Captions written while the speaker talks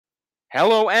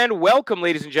Hello and welcome,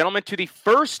 ladies and gentlemen, to the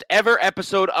first ever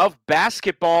episode of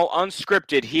Basketball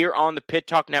Unscripted here on the Pitt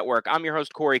Talk Network. I'm your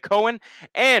host, Corey Cohen,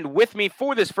 and with me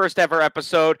for this first ever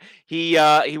episode, he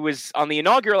was on the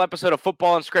inaugural episode of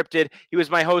Football Unscripted. He was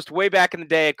my host way back in the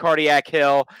day at Cardiac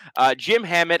Hill, Jim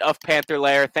Hammett of Panther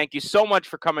Lair. Thank you so much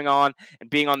for coming on and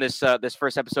being on this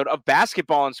first episode of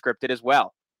Basketball Unscripted as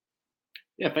well.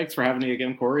 Yeah, thanks for having me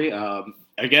again, Corey.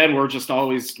 Again, we're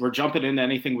jumping into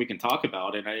anything we can talk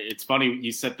about. And it's funny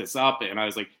you set this up, and I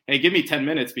was like, hey, give me 10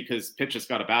 minutes because Pitt just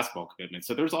got a basketball commitment.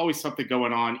 So there's always something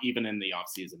going on, even in the off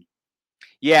season.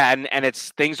 Yeah, and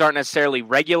it's things aren't necessarily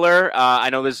regular.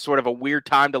 I know this is sort of a weird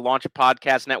time to launch a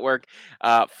podcast network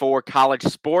for college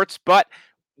sports, but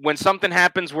when something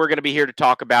happens, we're going to be here to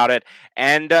talk about it.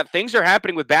 And things are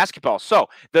happening with basketball. So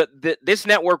this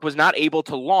network was not able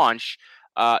to launch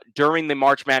during the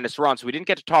March Madness run, so we didn't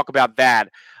get to talk about that.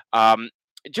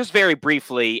 Just very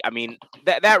briefly, I mean,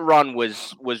 that run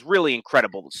was really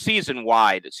incredible, season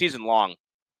long.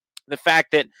 The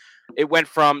fact that it went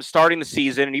from starting the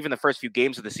season and even the first few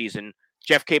games of the season,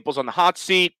 Jeff Capel's on the hot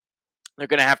seat. They're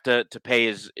going to have to pay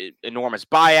his enormous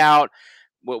buyout.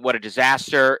 What a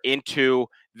disaster. Into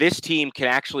this team can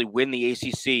actually win the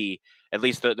ACC, at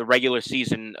least the regular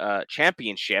season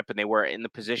championship, and they were in the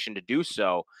position to do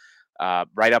so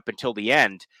right up until the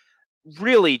end.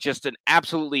 Really just an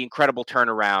absolutely incredible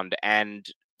turnaround. And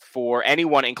for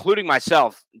anyone, including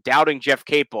myself, doubting Jeff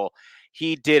Capel,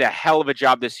 he did a hell of a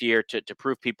job this year to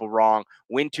prove people wrong,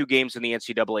 win 2 games in the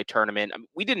NCAA tournament. I mean,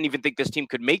 we didn't even think this team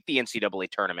could make the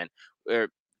NCAA tournament, or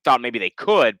thought maybe they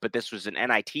could, but this was an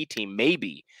NIT team,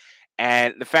 maybe.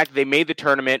 And the fact that they made the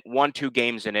tournament, won 2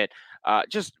 games in it,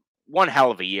 just one hell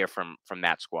of a year from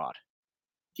that squad.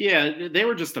 Yeah, they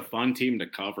were just a fun team to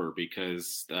cover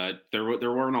because there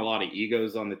weren't a lot of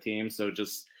egos on the team. So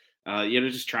just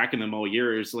just tracking them all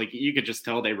year is like you could just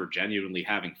tell they were genuinely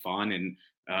having fun, and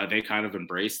they kind of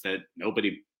embraced that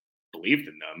nobody believed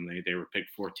in them. They were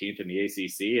picked 14th in the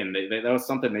ACC, and that was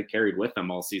something they carried with them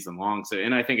all season long. So,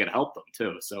 and I think it helped them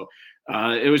too. So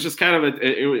it was just kind of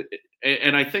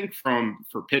and I think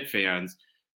for Pitt fans,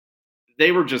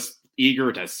 they were just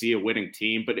eager to see a winning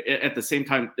team, but at the same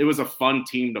time, it was a fun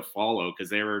team to follow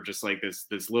because they were just like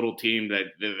this little team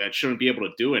that shouldn't be able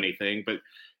to do anything, but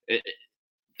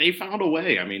they found a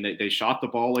way. I mean, they shot the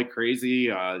ball like crazy.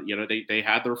 They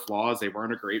had their flaws. They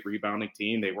weren't a great rebounding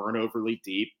team. They weren't overly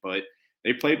deep, but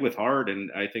they played with heart,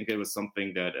 and I think it was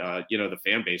something that the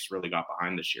fan base really got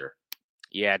behind this year.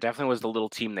 Yeah, definitely was the little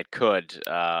team that could,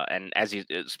 and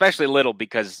especially little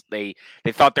because they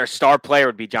thought their star player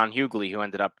would be John Hughley, who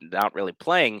ended up not really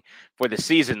playing for the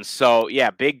season. So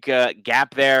yeah, big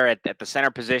gap there at the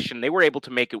center position. They were able to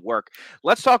make it work.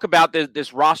 Let's talk about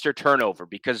this roster turnover,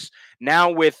 because now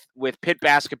with Pitt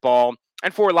basketball,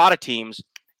 and for a lot of teams,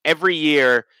 every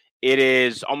year it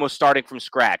is almost starting from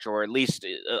scratch, or at least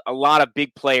a lot of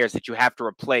big players that you have to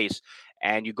replace,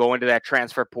 and you go into that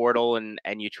transfer portal and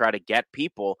you try to get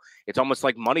people. It's almost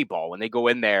like Moneyball when they go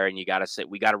in there and we got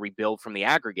to rebuild from the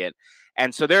aggregate.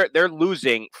 And so they're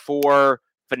losing 4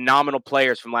 phenomenal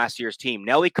players from last year's team: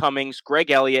 Nelly Cummings,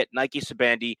 Greg Elliott, Nike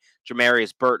Sabandi,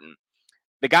 Jamarius Burton.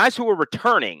 The guys who are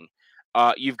returning,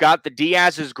 you've got the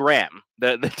Diaz-Graham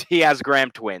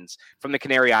twins from the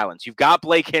Canary Islands. You've got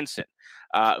Blake Hinson,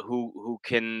 who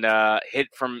can hit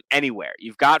from anywhere.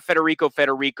 You've got Federico,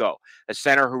 a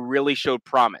center who really showed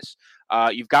promise.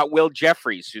 You've got Will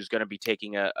Jeffries, who's going to be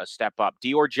taking a step up.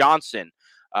 Dior Johnson,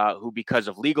 who, because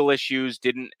of legal issues,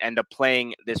 didn't end up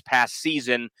playing this past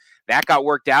season. That got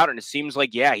worked out, and it seems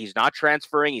like, yeah, he's not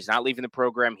transferring. He's not leaving the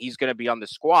program. He's going to be on the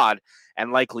squad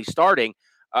and likely starting.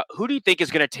 Who do you think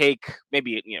is going to take,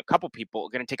 maybe a couple people,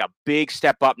 going to take a big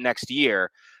step up next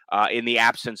year in the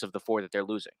absence of the 4 that they're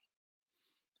losing?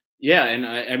 Yeah, and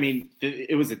I mean,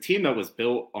 it was a team that was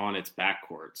built on its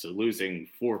backcourt. So losing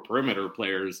 4 perimeter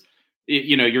players,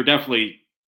 you're definitely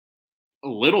a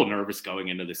little nervous going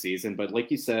into the season. But like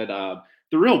you said,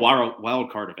 the real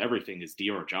wild card of everything is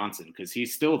Dior Johnson, because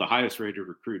he's still the highest rated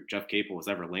recruit Jeff Capel has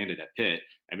ever landed at Pitt.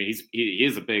 I mean, he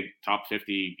is a big top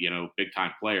 50, big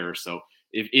time player. So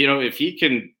if he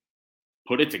can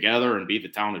put it together and be the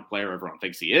talented player everyone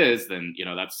thinks he is, then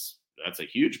that's a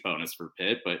huge bonus for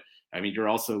Pitt. But I mean, you're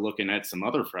also looking at some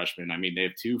other freshmen. I mean, they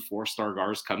have 2 4-star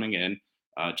guards coming in,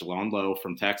 Jalon Lowe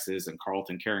from Texas and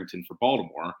Carlton Carrington for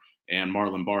Baltimore, and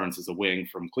Marlon Barnes is a wing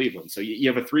from Cleveland. So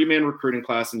you have a 3-man recruiting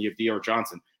class, and you have Dior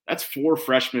Johnson. That's 4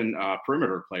 freshman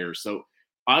perimeter players. So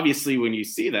obviously, when you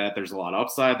see that, there's a lot of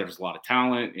upside. There's a lot of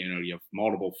talent. You have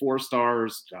multiple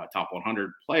 4-stars, top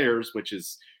 100 players, which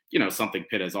is something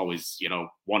Pitt has always,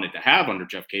 wanted to have under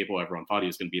Jeff Capel. Everyone thought he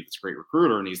was going to be this great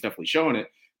recruiter, and he's definitely showing it.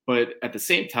 But at the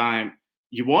same time,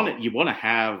 you want to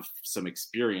have some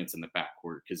experience in the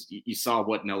backcourt because you saw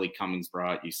what Nelly Cummings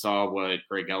brought, you saw what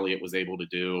Greg Elliott was able to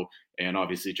do, and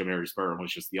obviously Jamarius Burton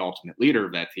was just the ultimate leader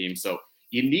of that team. So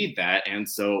you need that, and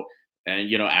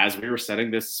as we were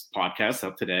setting this podcast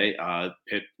up today,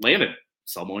 Pitt landed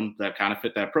someone that kind of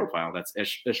fit that profile. That's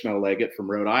Ishmael Leggett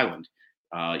from Rhode Island.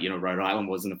 Rhode Island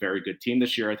wasn't a very good team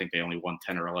this year. I think they only won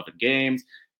 10 or 11 games,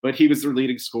 but he was their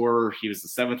leading scorer. He was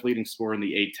the 7th leading scorer in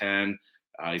the A10.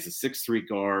 He's a 6'3"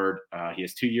 guard. He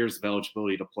has 2 years of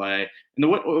eligibility to play.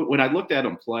 And when I looked at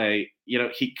him play,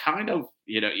 he kind of,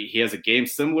 he has a game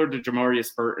similar to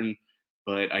Jamarius Burton,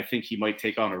 but I think he might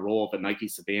take on a role of a Nike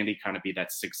Sabandi, kind of be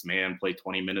that 6th man, play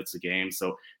 20 minutes a game.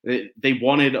 So they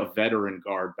wanted a veteran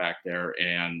guard back there.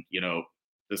 And,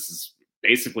 this is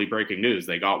basically breaking news.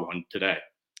 They got one today.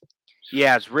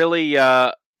 Yeah, it's really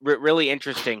really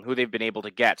interesting who they've been able to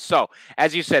get. So,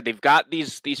 as you said, they've got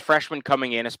these freshmen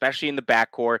coming in, especially in the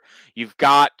backcourt. You've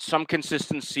got some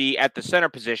consistency at the center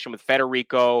position with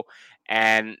Federico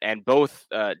and both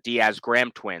Diaz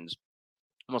Graham twins.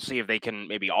 We'll see if they can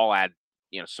maybe all add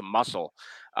some muscle.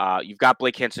 You've got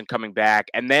Blake Hinson coming back,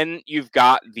 and then you've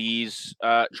got these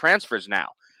transfers now.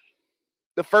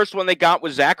 The first one they got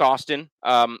was Zach Austin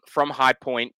from High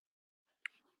Point.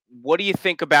 What do you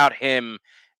think about him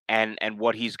and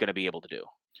what he's going to be able to do?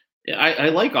 Yeah, I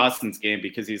like Austin's game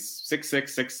because he's 6'6",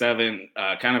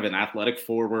 6'7", kind of an athletic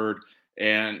forward.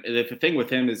 And the thing with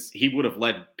him is he would have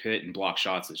led Pitt in block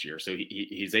shots this year. So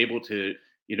he's able to,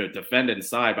 defend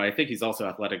inside, but I think he's also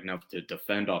athletic enough to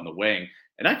defend on the wing.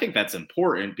 And I think that's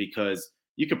important because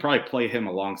you could probably play him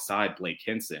alongside Blake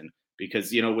Hinson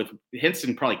because, with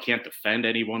Hinson probably can't defend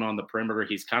anyone on the perimeter.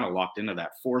 He's kind of locked into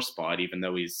that 4 spot, even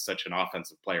though he's such an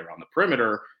offensive player on the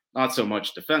perimeter, not so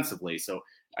much defensively. So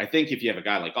I think if you have a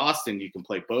guy like Austin, you can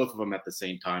play both of them at the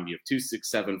same time. You have 2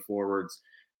 6'7" forwards.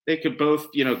 They could both,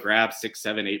 grab 6,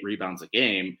 7, 8 rebounds a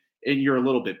game, and you're a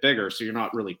little bit bigger, so you're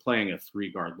not really playing a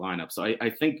 3-guard lineup. So I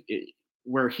think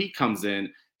where he comes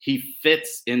in, he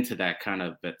fits into that kind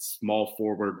of that small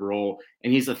forward role,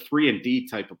 and he's a 3-and-D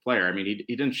type of player. I mean,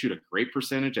 he didn't shoot a great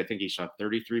percentage. I think he shot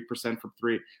 33% from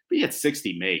 3, but he had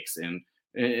 60 makes. And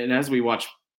as we watch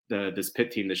this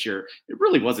Pitt team this year, it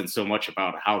really wasn't so much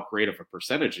about how great of a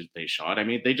percentage they shot. I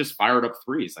mean, they just fired up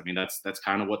threes. I mean, that's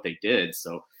kind of what they did.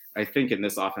 So I think in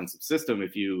this offensive system,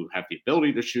 if you have the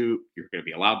ability to shoot, you're going to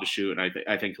be allowed to shoot. And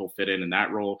I think he'll fit in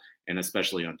that role, and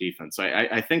especially on defense. So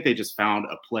I think they just found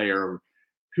a player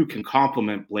who can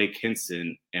complement Blake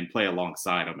Hinson and play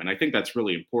alongside him. And I think that's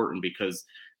really important because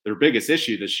their biggest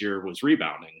issue this year was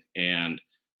rebounding. And,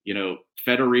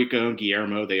 Federico and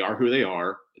Guillermo, they are who they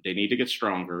are. They need to get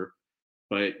stronger,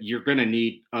 but you're going to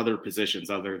need other positions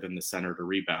other than the center to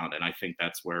rebound. And I think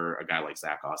that's where a guy like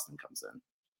Zach Austin comes in.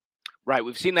 Right.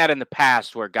 We've seen that in the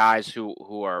past where guys who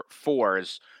are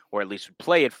 4s, or at least would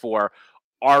play at 4,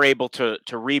 are able to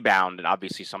rebound. And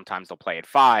obviously sometimes they'll play at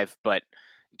 5, but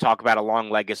talk about a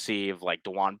long legacy of like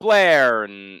DeJuan Blair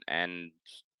and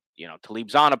Talib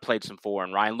Zana played some 4,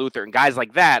 and Ryan Luther and guys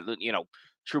like that,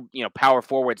 true, power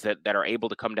forwards that are able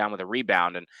to come down with a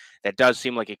rebound. And that does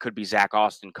seem like it could be Zach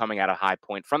Austin coming out of High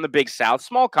Point from the Big South,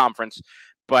 small conference,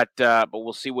 but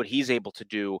we'll see what he's able to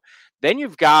do. Then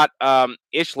you've got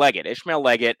Ishmael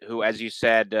Leggett, who, as you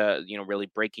said,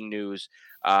 really breaking news,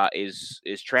 is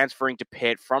transferring to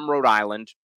Pitt from Rhode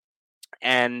Island,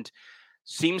 and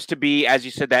seems to be, as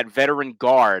you said, that veteran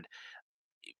guard.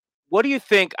 What do you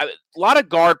think? A lot of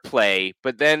guard play,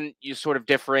 but then you sort of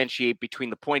differentiate between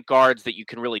the point guards that you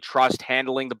can really trust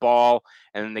handling the ball,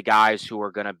 and then the guys who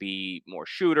are going to be more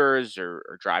shooters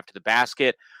or drive to the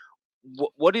basket.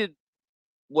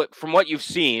 From what you've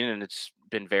seen, and it's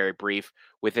been very brief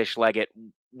with Ish Leggett,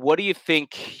 what do you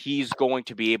think he's going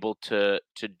to be able to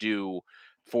do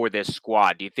for this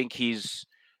squad? Do you think he's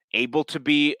able to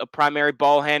be a primary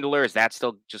ball handler? Is that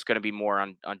still just going to be more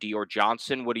on Dior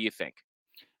Johnson? What do you think?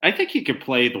 I think he could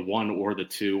play the 1 or the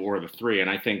 2 or the 3, and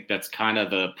I think that's kind of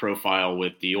the profile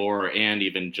with Dior and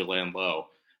even Jalen Lowe.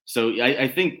 So I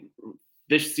think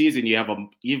this season you have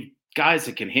guys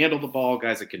that can handle the ball,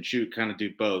 guys that can shoot, kind of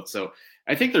do both. So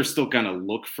I think they're still going to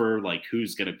look for like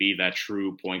who's going to be that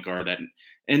true point guard.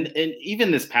 And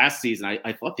even this past season,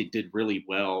 I thought they did really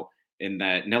well in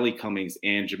that Nelly Cummings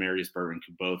and Jamarius Burton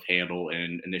could both handle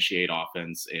and initiate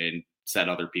offense and set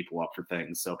other people up for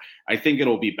things. So I think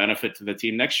it'll be benefit to the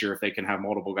team next year if they can have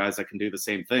multiple guys that can do the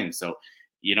same thing. So,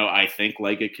 I think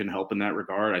Leggett can help in that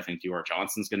regard. I think Dior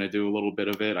Johnson's going to do a little bit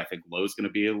of it. I think Lowe's going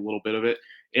to be a little bit of it.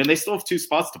 And they still have 2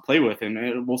 spots to play with,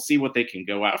 and we'll see what they can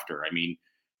go after. I mean,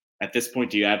 at this point,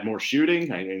 do you add more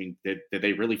shooting? I mean, did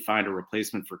they really find a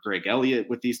replacement for Greg Elliott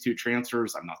with these 2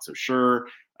 transfers? I'm not so sure.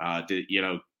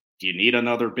 do you need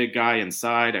another big guy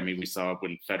inside? I mean, we saw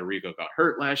when Federico got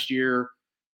hurt last year,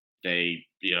 the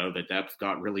depth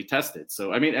got really tested.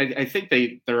 So, I mean, I think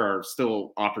there are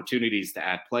still opportunities to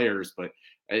add players, but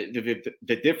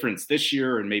the difference this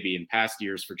year and maybe in past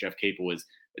years for Jeff Capel is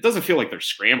it doesn't feel like they're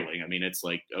scrambling. I mean, it's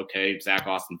like, okay, Zach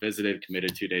Austin visited,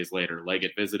 committed 2 days later.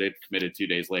 Leggett visited, committed 2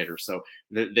 days later. So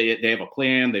they have a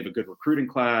plan. They have a good recruiting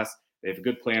class. They have a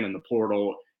good plan in the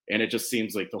portal. And it just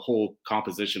seems like the whole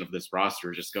composition of this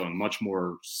roster is just going much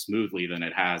more smoothly than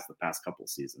it has the past couple of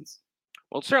seasons.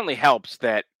 Well, it certainly helps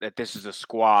that this is a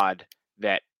squad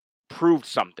that proved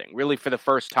something really for the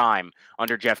first time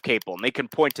under Jeff Capel. And they can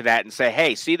point to that and say,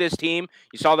 hey, see this team?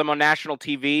 You saw them on national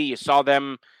TV. You saw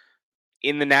them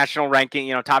in the national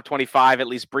ranking, top 25, at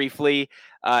least briefly.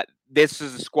 This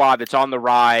is a squad that's on the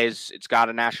rise. It's got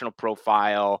a national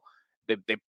profile.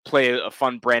 They play a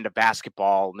fun brand of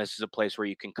basketball, and this is a place where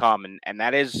you can come. And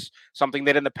that is something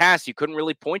that in the past you couldn't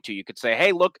really point to. You could say,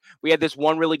 hey, look, we had this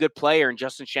one really good player in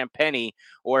Justin Champagny,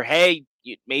 or hey,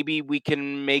 maybe we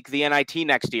can make the NIT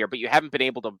next year, but you haven't been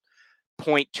able to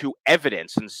point to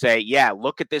evidence and say, yeah,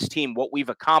 look at this team, what we've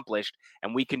accomplished,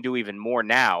 and we can do even more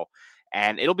now.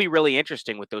 And it'll be really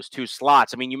interesting with those two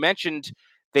slots. I mean, you mentioned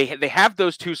they have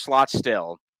those two slots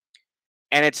still,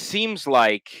 and it seems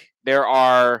like there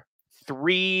are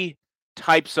 3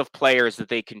 types of players that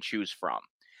they can choose from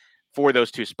for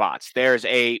those two spots. There's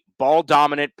a ball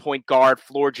dominant point guard,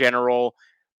 floor general,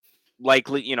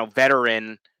 likely,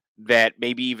 veteran that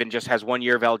maybe even just has 1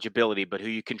 year of eligibility, but who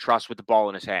you can trust with the ball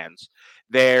in his hands.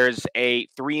 There's a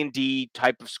 3-and-D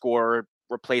type of scorer,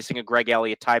 replacing a Greg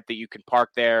Elliott type that you can park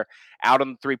there out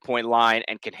on the 3-point line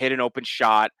and can hit an open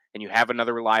shot, and you have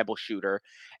another reliable shooter.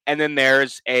 And then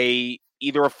there's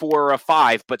either a 4 or a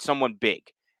 5, but someone big.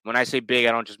 When I say big,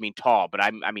 I don't just mean tall, but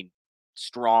I mean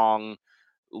strong,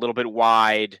 a little bit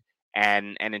wide,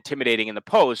 and intimidating in the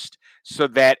post, so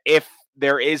that if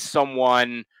there is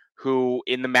someone who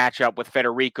in the matchup with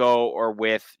Federico or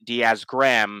with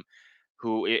Diaz-Graham,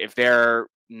 who if they're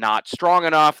not strong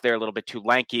enough, they're a little bit too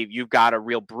lanky, you've got a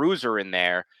real bruiser in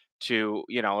there to,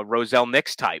 a Roselle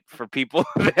Nix type for people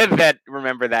that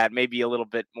remember that, maybe a little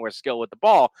bit more skill with the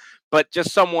ball, but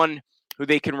just someone who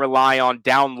they can rely on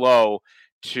down low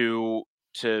to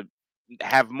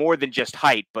have more than just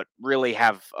height, but really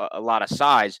have a lot of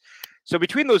size. So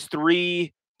between those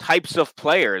 3 types of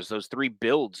players, those 3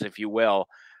 builds, if you will,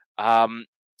 I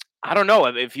don't know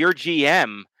if you're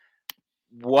GM,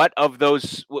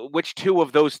 which 2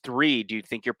 of those 3 do you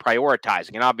think you're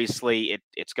prioritizing? And obviously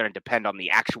it's going to depend on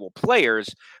the actual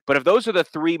players, but if those are the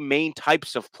 3 main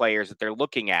types of players that they're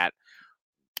looking at,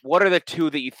 what are the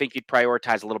 2 that you think you'd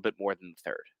prioritize a little bit more than the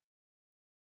third?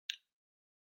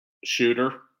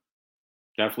 Shooter,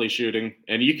 definitely shooting,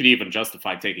 and you could even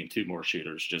justify taking 2 more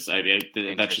shooters.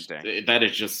 That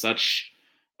is just such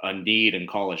a need in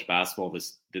college basketball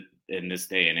in this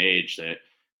day and age, that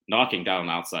knocking down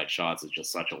outside shots is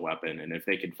just such a weapon. And if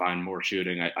they can find more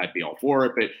shooting, I'd be all for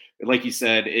it. But like you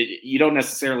said, you don't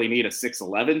necessarily need a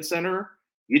 6'11" center.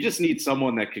 You just need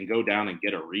someone that can go down and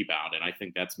get a rebound. And I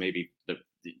think that's maybe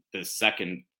the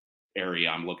second area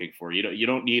I'm looking for. You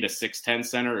don't need a 6'10"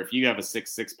 center. If you have a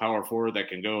 6'6" power forward that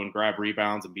can go and grab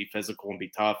rebounds and be physical and be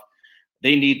tough,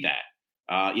 they need that.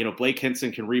 Blake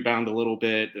Hinson can rebound a little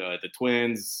bit. The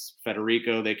Twins,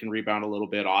 Federico, they can rebound a little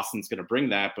bit. Austin's going to bring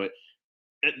that, but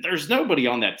there's nobody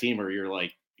on that team where you're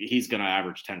like, he's going to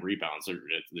average 10 rebounds.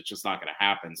 It's just not going to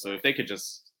happen. So if they could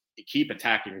just keep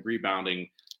attacking rebounding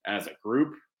as a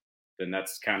group, then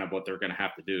that's kind of what they're going to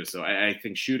have to do. So I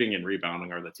think shooting and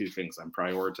rebounding are the 2 things I'm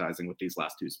prioritizing with these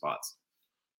last 2 spots.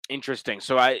 Interesting.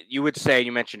 So you would say,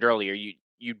 you mentioned earlier,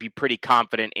 you'd be pretty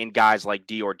confident in guys like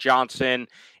Dior Johnson,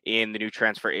 in the new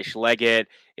transfer Ish Leggett,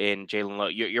 in Jalen Lowe.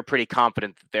 You're pretty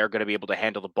confident that they're going to be able to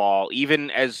handle the ball,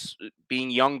 even as being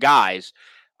young guys,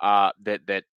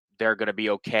 that they're going to be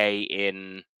okay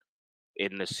in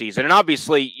the season. And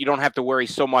obviously you don't have to worry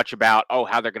so much about,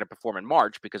 how they're going to perform in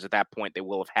March, because at that point they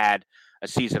will have had a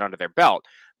season under their belt.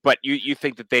 But you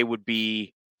think that they would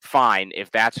be fine if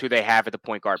that's who they have at the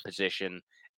point guard position,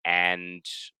 and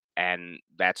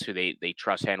that's who they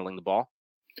trust handling the ball?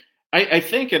 I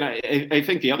think, and I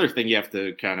think the other thing you have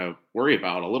to kind of worry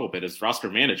about a little bit is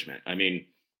roster management. I mean,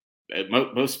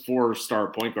 most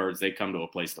 4-star point guards, they come to a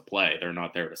place to play. They're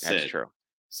not there to sit. That's true.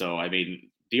 So, I mean,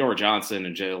 Dior Johnson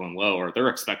and Jalen Lowe, they're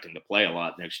expecting to play a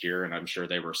lot next year, and I'm sure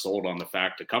they were sold on the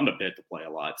fact to come to Pitt to play a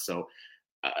lot. So,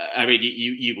 I mean,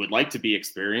 you would like to be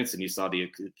experienced, and you saw the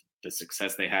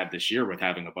success they had this year with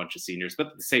having a bunch of seniors. But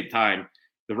at the same time,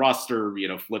 the roster,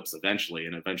 flips eventually,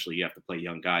 and eventually you have to play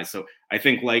young guys. So I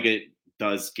think Leggett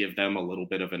does give them a little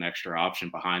bit of an extra option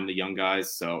behind the young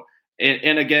guys. So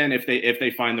And again, if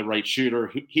they find the right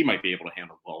shooter, he might be able to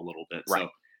handle the ball a little bit. Right.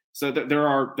 There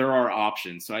are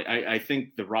options. So I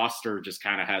think the roster just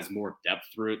kind of has more depth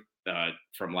through it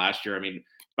from last year. I mean,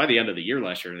 by the end of the year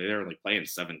last year, they were only playing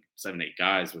seven, 8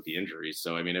 guys with the injuries.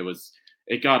 So I mean,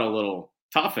 it got a little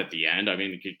tough at the end. I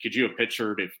mean, could you have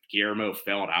pictured if Guillermo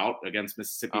failed out against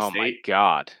Mississippi State? Oh my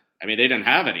God! I mean, they didn't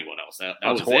have anyone else. That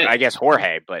was it. I guess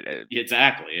Jorge, but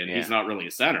exactly, and he's not really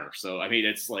a center. So I mean,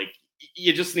 it's like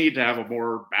you just need to have a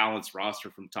more balanced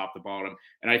roster from top to bottom,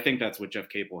 and I think that's what Jeff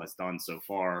Capel has done so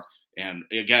far. And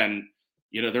again,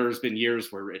 there's been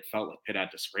years where it felt like Pitt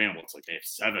had to scramble. It's like they have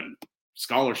 7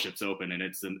 scholarships open, and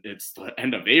it's the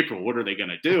end of April. What are they going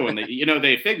to do? And they,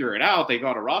 they figure it out. They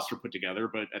got a roster put together,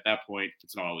 but at that point,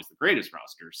 it's not always the greatest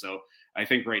roster. So I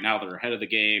think right now they're ahead of the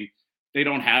game. They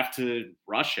don't have to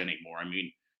rush anymore. I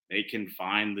mean, they can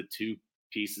find the 2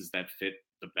 pieces that fit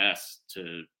the best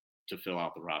to fill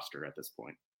out the roster at this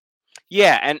point.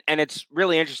 Yeah, and it's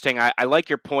really interesting. I like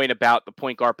your point about the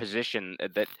point guard position.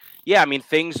 That I mean,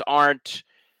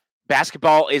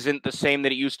 basketball isn't the same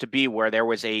that it used to be, where there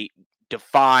was a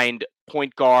defined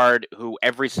point guard who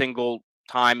every single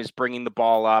time is bringing the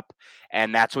ball up,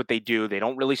 and that's what they do. They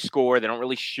don't really score. They don't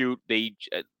really shoot. The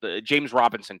James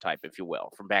Robinson type, if you will,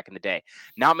 from back in the day.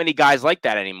 Not many guys like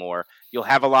that anymore. You'll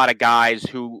have a lot of guys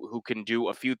who can do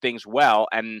a few things well,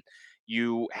 and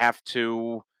you have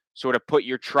to sort of put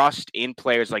your trust in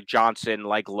players like Johnson,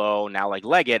 like Lowe, now like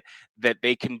Leggett, that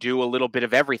they can do a little bit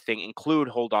of everything, include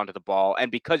hold on to the ball.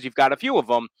 And because you've got a few of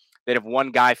them, that if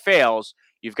one guy fails,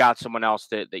 you've got someone else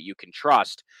that you can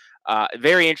trust.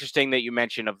 Very interesting that you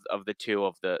mentioned of the 2,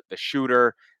 of the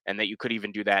shooter, and that you could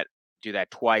even do that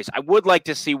twice. I would like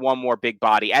to see one more big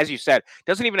body. As you said,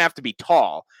 doesn't even have to be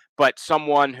tall, but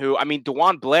someone who, I mean,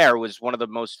 DeJuan Blair was one of the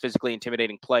most physically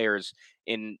intimidating players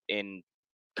in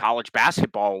college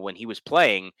basketball when he was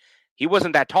playing. He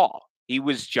wasn't that tall. He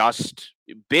was just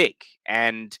big.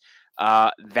 And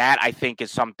that I think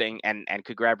is something, and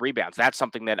could grab rebounds. That's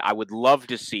something that I would love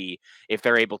to see if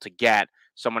they're able to get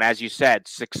someone, as you said,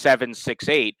 6'7",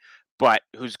 6'8", but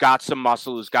who's got some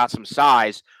muscle, who's got some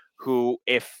size, who,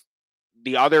 if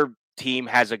the other team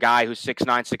has a guy who's 6'9",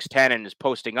 6'10", and is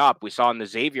posting up, we saw in the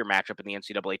Xavier matchup in the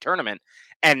NCAA tournament,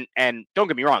 and don't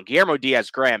get me wrong, Guillermo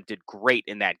Diaz-Graham did great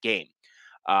in that game.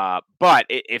 But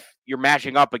if you're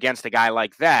matching up against a guy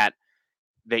like that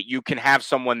you can have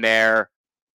someone there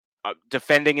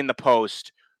defending in the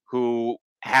post who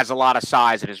has a lot of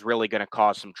size and is really going to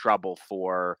cause some trouble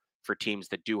for teams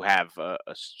that do have a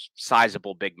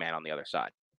sizable big man on the other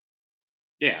side.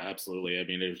 Yeah, absolutely. I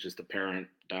mean, it was just apparent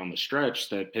down the stretch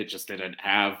that Pitt just didn't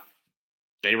have.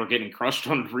 They were getting crushed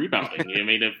on rebounding. I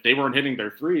mean, if they weren't hitting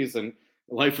their threes, and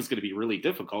life was going to be really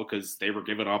difficult because they were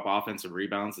giving up offensive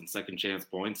rebounds and second chance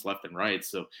points left and right.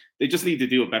 So they just need to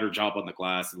do a better job on the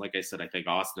glass. And like I said, I think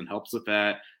Austin helps with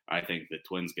that. I think the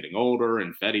Twins getting older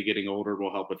and Verdi getting older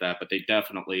will help with that. But they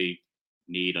definitely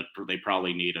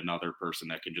probably need another person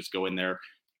that can just go in there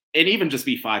and even just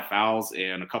be 5 fouls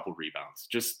and a couple rebounds.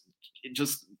 Just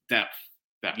depth.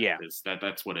 Yeah,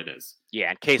 that's what it is.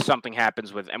 Yeah, in case something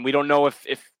happens and we don't know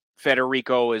if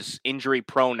Federico is injury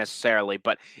prone necessarily,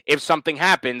 but if something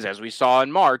happens, as we saw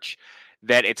in March,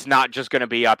 that it's not just going to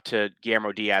be up to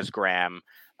Guillermo Diaz-Graham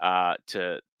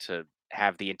to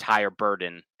have the entire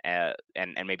burden, and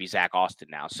maybe Zach Austin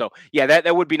now. So yeah,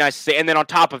 that would be nice to see. And then on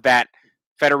top of that,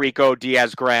 Federico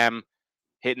Diaz-Graham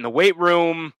hitting the weight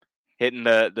room, hitting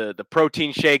the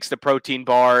protein shakes, the protein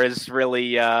bars,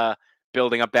 really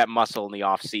building up that muscle in the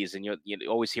off season. You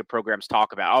always hear programs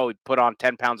talk about, we put on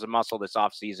 10 pounds of muscle this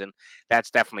off season.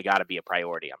 That's definitely got to be a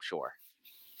priority, I'm sure.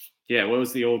 Yeah, what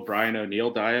was the old Brian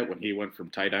O'Neill diet when he went from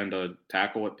tight end to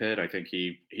tackle at Pitt? I think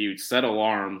he set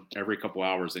alarm every couple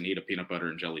hours and eat a peanut butter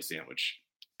and jelly sandwich.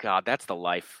 God, that's the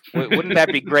life. Wouldn't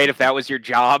that be great if that was your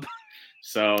job?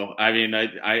 So, I mean,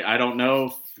 I don't know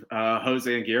if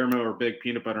Jose and Guillermo are big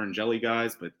peanut butter and jelly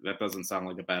guys, but that doesn't sound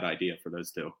like a bad idea for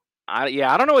those 2. I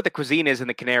don't know what the cuisine is in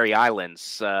the Canary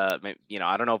Islands. I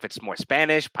don't know if it's more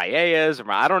Spanish, paellas, or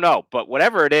I don't know. But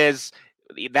whatever it is,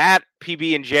 that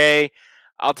PB&J,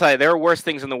 I'll tell you, there are worse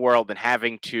things in the world than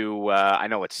having to. I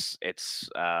know it's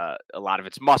a lot of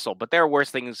it's muscle, but there are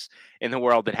worse things in the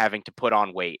world than having to put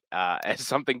on weight as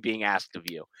something being asked of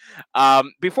you.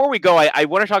 Before we go, I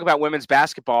want to talk about women's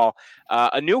basketball.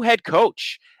 A new head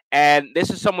coach. And this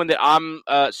is someone that I'm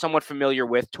somewhat familiar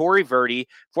with, Tory Verdi,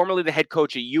 formerly the head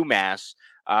coach at UMass.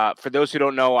 For those who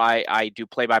don't know, I do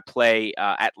play-by-play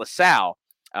at LaSalle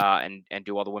and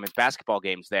do all the women's basketball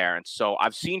games there. And so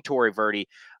I've seen Tory Verdi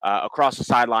across the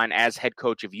sideline as head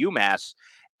coach of UMass.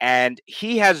 And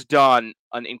he has done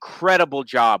an incredible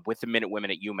job with the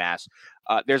Minutewomen at UMass.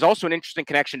 There's also an interesting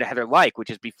connection to Heather Lyke,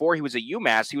 which is before he was at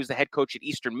UMass, he was the head coach at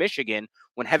Eastern Michigan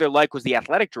when Heather Lyke was the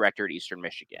athletic director at Eastern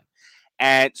Michigan.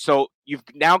 And so you've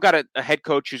now got a head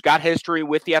coach who's got history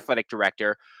with the athletic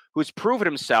director, who's proven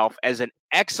himself as an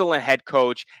excellent head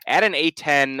coach at an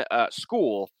A10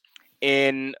 school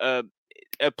in a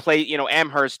place,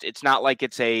 Amherst. It's not like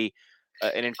it's an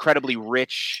incredibly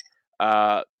rich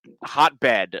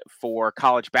hotbed for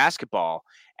college basketball.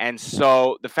 And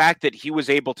so the fact that he was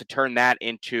able to turn that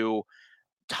into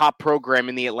top program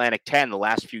in the Atlantic 10 the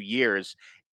last few years,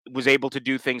 was able to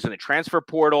do things in the transfer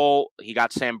portal. He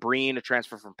got Sam Breen, a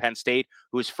transfer from Penn State,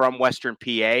 who is from Western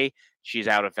PA. She's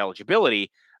out of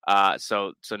eligibility.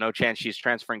 So no chance she's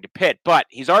transferring to Pitt, but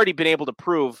he's already been able to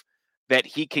prove that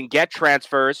he can get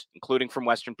transfers, including from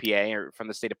Western PA or from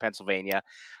the state of Pennsylvania,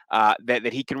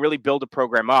 that he can really build a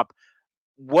program up.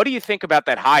 What do you think about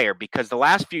that hire? Because the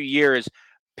last few years,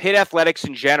 Pitt athletics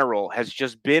in general has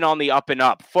just been on the up and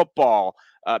up. Football,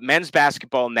 men's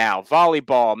basketball now,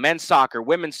 volleyball, men's soccer,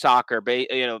 women's soccer,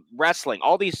 wrestling,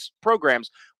 all these programs.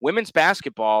 Women's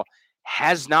basketball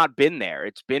has not been there.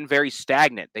 It's been very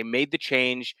stagnant. They made the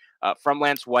change from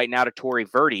Lance White now to Tory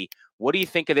Verdi. What do you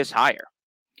think of this hire?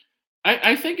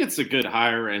 I think it's a good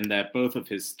hire, and that both of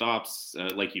his stops,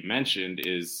 like you mentioned,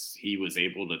 is he was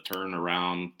able to turn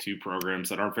around two programs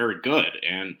that are very good.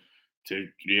 And to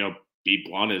be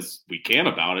blunt as we can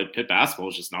about it, Pitt basketball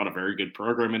is just not a very good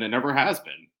program, and it never has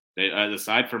been.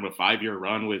 Aside from a 5-year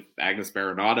run with Agnes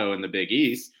Baronato in the Big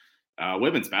East,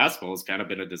 women's basketball has kind of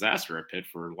been a disaster at Pitt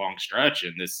for a long stretch.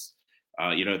 And this,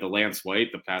 the Lance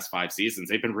White, the past 5 seasons,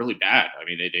 they've been really bad. I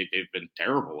mean, they've been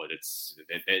terrible.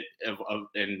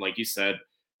 And like you said,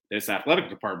 this athletic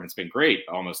department's been great,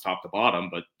 almost top to bottom.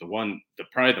 But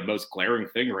probably the most glaring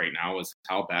thing right now is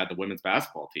how bad the women's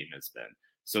basketball team has been.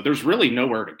 So there's really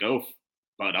nowhere to go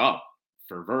but up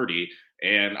for Verdi.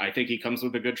 And I think he comes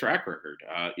with a good track record.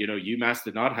 UMass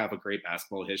did not have a great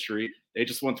basketball history. They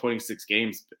just won 26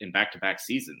 games in back-to-back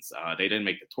seasons. They didn't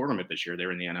make the tournament this year. They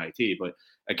were in the NIT. But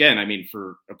again, I mean,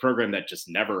 for a program that just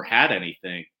never had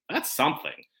anything, that's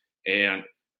something. And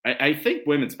I think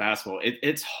women's basketball,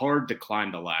 it's hard to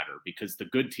climb the ladder because the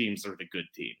good teams are the good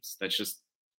teams. That's just,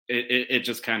 it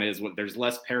just kind of is what, there's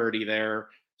less parity there.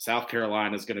 South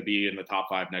Carolina is going to be in the top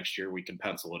 5 next year. We can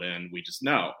pencil it in. We just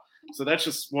know. So that's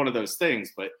just one of those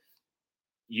things. But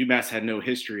UMass had no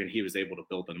history, and he was able to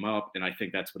build them up. And I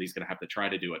think that's what he's going to have to try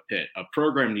to do at Pitt. A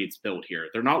program needs built here.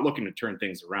 They're not looking to turn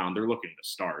things around. They're looking to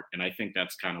start. And I think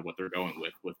that's kind of what they're going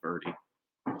with Verdi.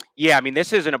 Yeah, I mean,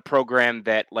 this isn't a program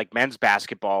that, like men's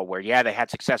basketball, where, they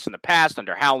had success in the past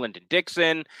under Howland and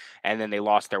Dixon, and then they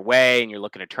lost their way, and you're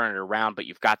looking to turn it around, but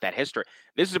you've got that history.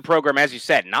 This is a program, as you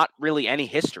said, not really any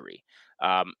history.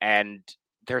 And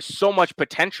there's so much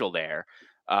potential there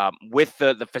with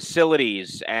the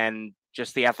facilities and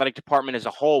just the athletic department as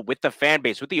a whole, with the fan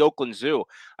base, with the Oakland Zoo.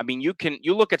 I mean,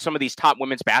 you look at some of these top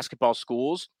women's basketball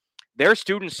schools, their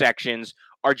student sections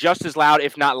are just as loud,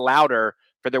 if not louder,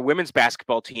 for their women's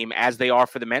basketball team as they are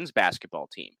for the men's basketball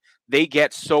team. They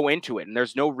get so into it, and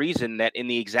there's no reason that in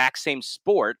the exact same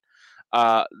sport,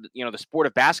 the sport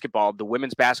of basketball, the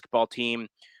women's basketball team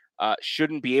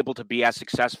shouldn't be able to be as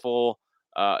successful,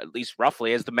 at least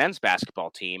roughly, as the men's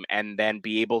basketball team, and then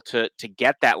be able to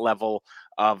get that level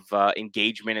of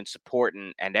engagement and support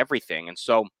and everything. And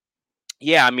so,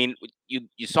 yeah, I mean,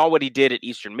 you saw what he did at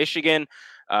Eastern Michigan,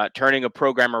 turning a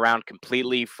program around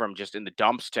completely from just in the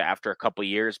dumps to, after a couple of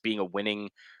years, being a winning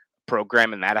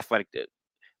program. And that athletic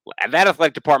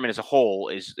department as a whole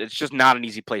it's just not an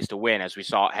easy place to win. As we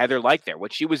saw Heather Lyke there,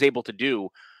 what she was able to do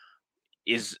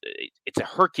it's a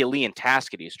Herculean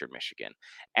task at Eastern Michigan.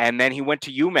 And then he went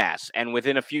to UMass, and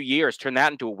within a few years turned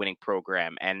that into a winning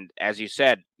program. And as you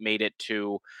said, made it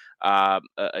to a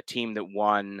team that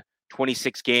won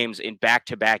 26 games in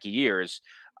back-to-back years,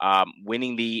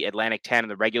 winning the Atlantic 10 in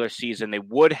the regular season. They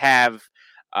would have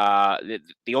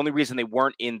the only reason they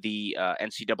weren't in the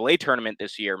NCAA tournament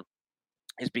this year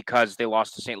is because they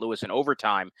lost to St. Louis in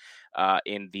overtime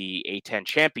in the A10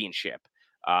 championship.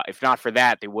 If not for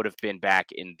that, they would have been back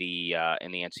in the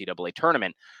NCAA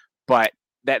tournament. But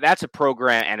that's a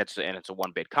program, and it's a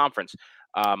one-bid conference.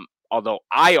 Although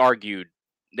I argued,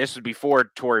 this was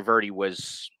before Tory Verdi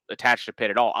was attached to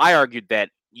Pitt at all, I argued that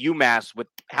UMass, with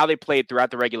how they played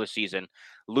throughout the regular season,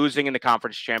 losing in the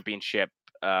conference championship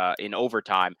in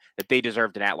overtime, that they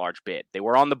deserved an at-large bid. They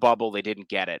were on the bubble. They didn't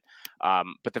get it.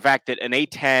 But the fact that an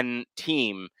A10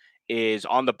 team is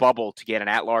on the bubble to get an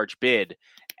at-large bid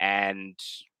and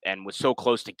was so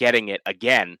close to getting it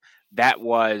again, that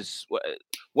was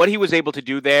what he was able to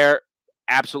do there.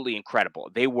 absolutely incredible.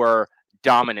 They were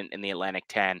dominant in the Atlantic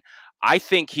 10. I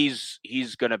think he's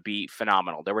going to be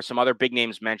phenomenal. There were some other big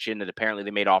names mentioned that apparently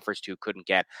they made offers to, couldn't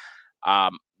get.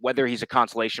 Whether he's a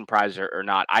consolation prize or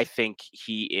not, I think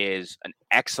he is an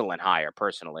excellent hire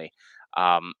personally.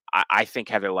 I think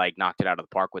Heather Legg knocked it out of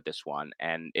the park with this one,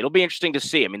 and it'll be interesting to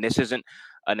see. I mean, this isn't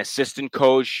an assistant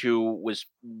coach who was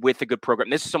with a good program.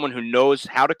 This is someone who knows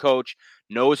how to coach,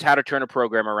 knows how to turn a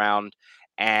program around.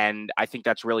 And I think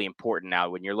that's really important now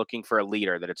when you're looking for a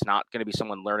leader, that it's not going to be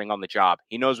someone learning on the job.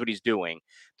 He knows what he's doing.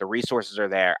 The resources are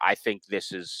there. I think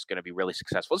this is going to be really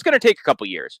successful. It's going to take a couple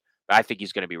years, but I think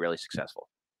he's going to be really successful.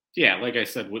 Yeah, like I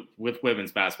said, with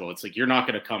women's basketball, it's like you're not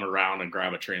going to come around and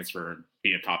grab a transfer and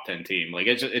be a top 10 team. Like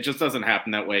it just doesn't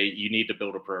happen that way. You need to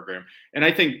build a program. And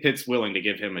I think Pitt's willing to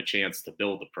give him a chance to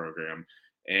build the program.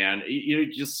 And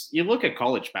you look at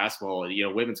college basketball,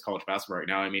 women's college basketball right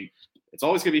now. I mean, it's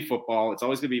always going to be football. It's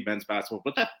always going to be men's basketball.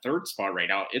 But that third spot right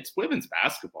now, it's women's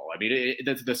basketball. I mean,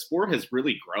 the sport has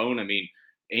really grown. I mean,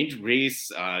 Angel Reese,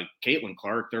 Caitlin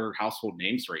Clark, they're household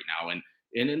names right now.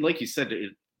 And like you said,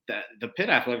 that the Pitt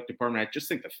athletic department, I just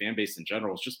think the fan base in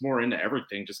general is just more into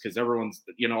everything, just because everyone's,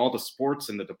 all the sports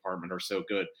in the department are so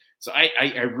good. So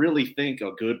I really think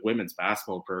a good women's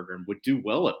basketball program would do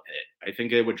well at Pitt. I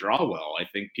think it would draw well. I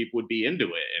think people would be into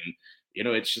it. And,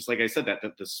 it's just like I said, that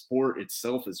the sport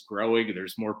itself is growing.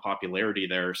 There's more popularity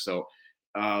there. So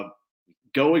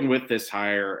going with this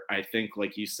hire, I think,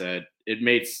 like you said,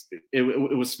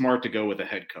 it was smart to go with a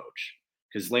head coach,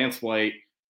 because Lance White,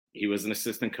 he was an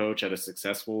assistant coach at a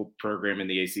successful program in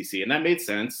the ACC, and that made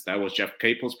sense. That was Jeff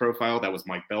Capel's profile. That was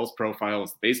Mike Bell's profile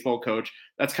as the baseball coach.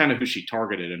 That's kind of who she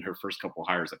targeted in her first couple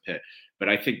hires at Pitt. But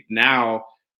I think now,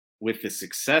 with the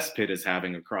success Pitt is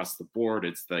having across the board,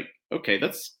 it's like, okay,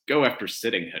 let's go after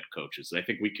sitting head coaches. I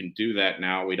think we can do that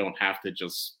now. We don't have to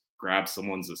just grab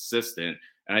someone's assistant.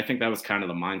 And I think that was kind of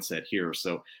the mindset here.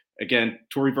 So again,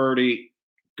 Tory Verdi,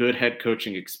 good head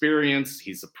coaching experience.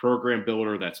 He's a program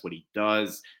builder. That's what he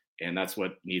does. And that's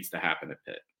what needs to happen at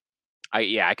Pitt.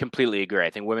 I completely agree.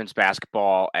 I think women's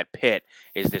basketball at Pitt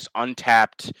is this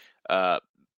untapped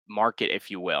market, if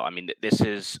you will. I mean, this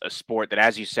is a sport that,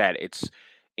 as you said, it's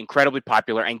incredibly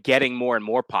popular and getting more and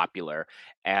more popular.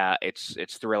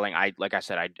 It's thrilling. Like I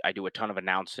said, I do a ton of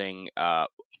announcing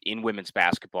in women's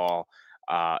basketball.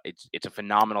 It's a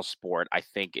phenomenal sport. I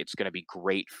think it's going to be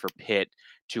great for Pitt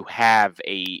to have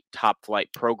a top flight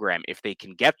program if they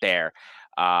can get there.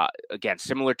 Again,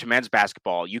 similar to men's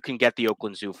basketball, you can get the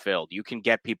Oakland Zoo filled. You can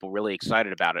get people really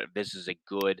excited about it. This is a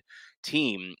good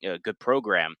team, a good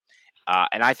program.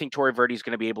 And I think Tory Verdi is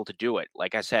going to be able to do it.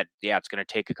 Like I said, yeah, it's going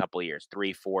to take a couple of years,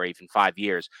 3, 4, even 5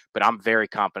 years, but I'm very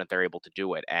confident they're able to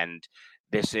do it. And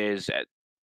this is,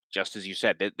 just as you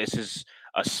said, this is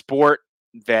a sport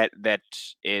that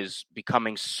is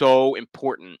becoming so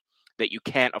important that you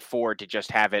can't afford to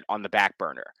just have it on the back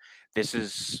burner. This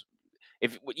is,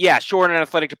 sure, in an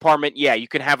athletic department, yeah, you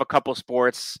can have a couple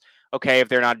sports. Okay, if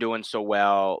they're not doing so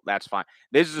well, that's fine.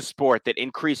 This is a sport that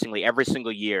increasingly every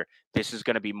single year, this is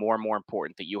going to be more and more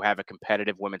important that you have a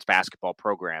competitive women's basketball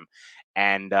program,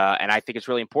 and I think it's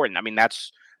really important. I mean,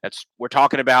 that's we're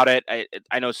talking about it.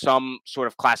 I know some sort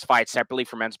of classify it separately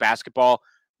for men's basketball.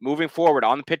 Moving forward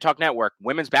on the Pitt Talk Network,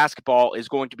 women's basketball is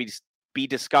going to be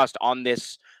discussed on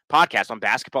this podcast on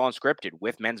Basketball Unscripted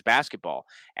with men's basketball,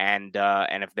 and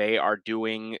if they are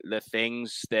doing the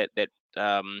things that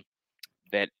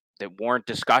warrant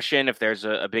discussion, if there's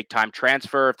a big time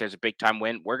transfer, if there's a big time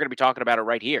win, we're going to be talking about it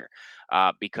right here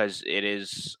because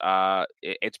it's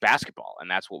basketball and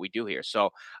that's what we do here.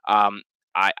 So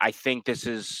I think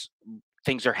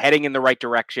things are heading in the right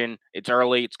direction. It's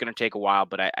early. It's going to take a while,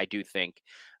 but I do think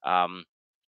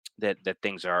that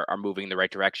things are moving in the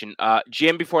right direction.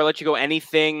 Jim, before I let you go,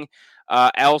 anything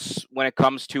else when it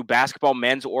comes to basketball,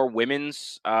 men's or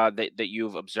women's, that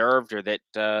you've observed or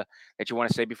that you want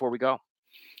to say before we go?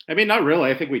 I mean, not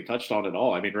really. I think we touched on it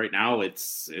all. I mean, right now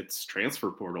it's transfer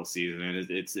portal season, and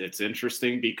it's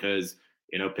interesting because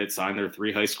Pitt signed their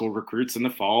 3 high school recruits in the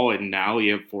fall, and now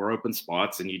you have 4 open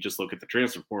spots, and you just look at the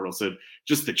transfer portal. So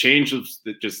just the change of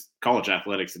just college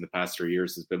athletics in the past 3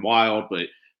 years has been wild. But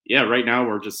yeah, right now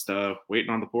we're just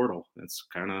waiting on the portal. That's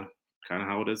kind of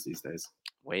how it is these days.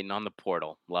 Waiting on the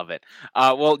portal. Love it.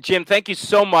 Well, Jim, thank you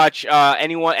so much.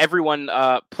 Everyone,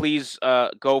 please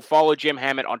go follow Jim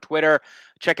Hammett on Twitter.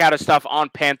 Check out his stuff on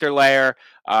Panther Lair.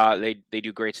 They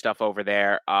do great stuff over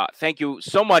there. Thank you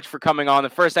so much for coming on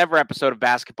the first ever episode of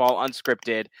Basketball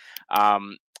Unscripted.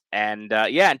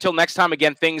 Until next time,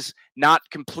 again, things not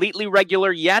completely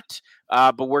regular yet,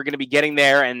 but we're going to be getting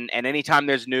there. And anytime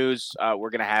there's news, we're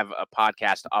going to have a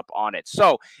podcast up on it.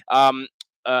 So,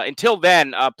 until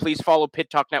then, please follow Pitt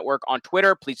Talk Network on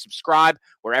Twitter. Please subscribe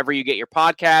wherever you get your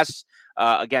podcasts.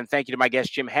 Again, thank you to my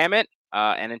guest, Jim Hammett.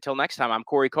 And until next time, I'm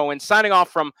Corey Cohen signing off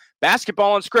from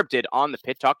Basketball Unscripted on the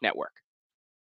Pitt Talk Network.